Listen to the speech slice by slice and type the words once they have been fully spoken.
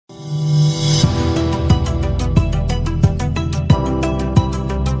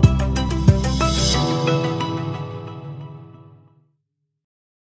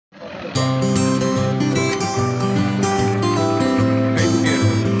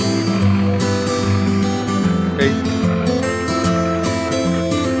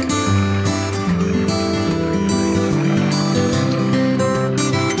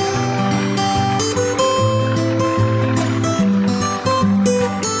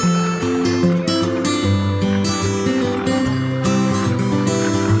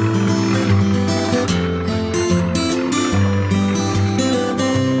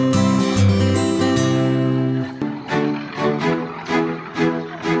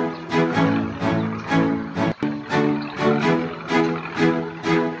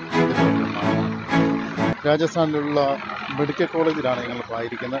രാജസ്ഥാനിലുള്ള medical കോളേജിലാണ് ഞങ്ങളിപ്പോൾ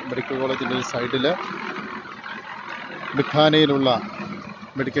ആയിരിക്കുന്നത്. മെഡിക്കൽ കോളേജിൻ്റെ ഒരു സൈഡിൽ ബിക്കാനയിലുള്ള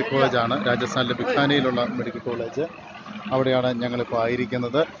മെഡിക്കൽ കോളേജാണ്. രാജസ്ഥാനിലെ ബിക്കാനയിലുള്ള മെഡിക്കൽ കോളേജ്, അവിടെയാണ് ഞങ്ങളിപ്പോൾ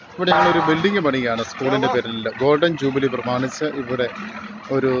ആയിരിക്കുന്നത്. ഇവിടെ ഞങ്ങളൊരു ബിൽഡിംഗ് പണിയാണ് സ്കൂളിൻ്റെ പേരിൽ. ഗോൾഡൻ ജൂബിലി പ്രമാണിച്ച് ഇവിടെ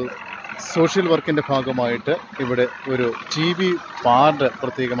ഒരു സോഷ്യൽ വർക്കിൻ്റെ ഭാഗമായിട്ട് ഇവിടെ ഒരു TV വാർഡ്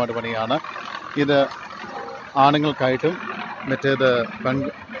പ്രത്യേകമായിട്ട് പണിയാണ്. ഇത് ആണുങ്ങൾക്കായിട്ടും മറ്റേത്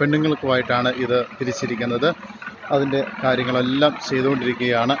പെണ്ണുങ്ങൾക്കുമായിട്ടാണ് ഇത് തിരിച്ചിരിക്കുന്നത്. അതിൻ്റെ കാര്യങ്ങളെല്ലാം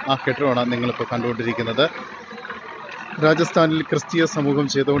ചെയ്തുകൊണ്ടിരിക്കുകയാണ്. ആ കെട്ടിടമാണ് നിങ്ങളിപ്പോൾ കണ്ടുകൊണ്ടിരിക്കുന്നത്. രാജസ്ഥാനിൽ ക്രിസ്തീയ സമൂഹം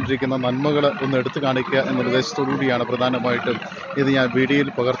ചെയ്തുകൊണ്ടിരിക്കുന്ന നന്മകൾ ഒന്ന് എടുത്തു കാണിക്കുക എന്ന ഉദ്ദേശത്തോടു കൂടിയാണ് പ്രധാനമായിട്ടും ഇത് ഞാൻ വീഡിയോയിൽ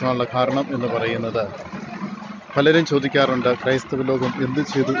പകർത്താനുള്ള കാരണം എന്ന് പറയുന്നത്. പലരും ചോദിക്കാറുണ്ട്, ക്രൈസ്തവ ലോകം എന്ത്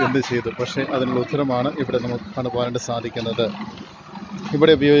ചെയ്തു. പക്ഷേ അതിനുള്ള ഉത്തരമാണ് ഇവിടെ നമുക്ക് കാണുവാനായിട്ട് സാധിക്കുന്നത്.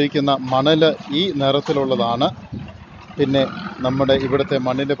 ഇവിടെ ഉപയോഗിക്കുന്ന മണൽ ഈ നിറത്തിലുള്ളതാണ്. പിന്നെ നമ്മുടെ ഇവിടുത്തെ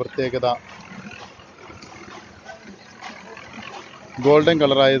മണ്ണിൻ്റെ പ്രത്യേകത ഗോൾഡൻ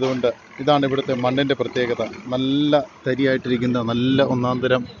കളറായതുകൊണ്ട് ഇതാണ് ഇവിടുത്തെ മണ്ണിൻ്റെ പ്രത്യേകത. നല്ല തരിയായിട്ടിരിക്കുന്ന നല്ല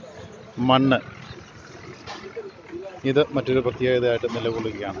ഒന്നാന്തരം മണ്ണ്. ഇത് മറ്റൊരു പ്രത്യേകതയായിട്ട്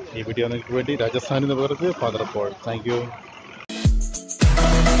നിലകൊള്ളുകയാണ്. ഈ വീഡിയോ നിങ്ങൾക്ക് വേണ്ടി രാജസ്ഥാനിൽ നിന്ന് പകർത്തിയത് ഫാദർ പോൾ. Thank you.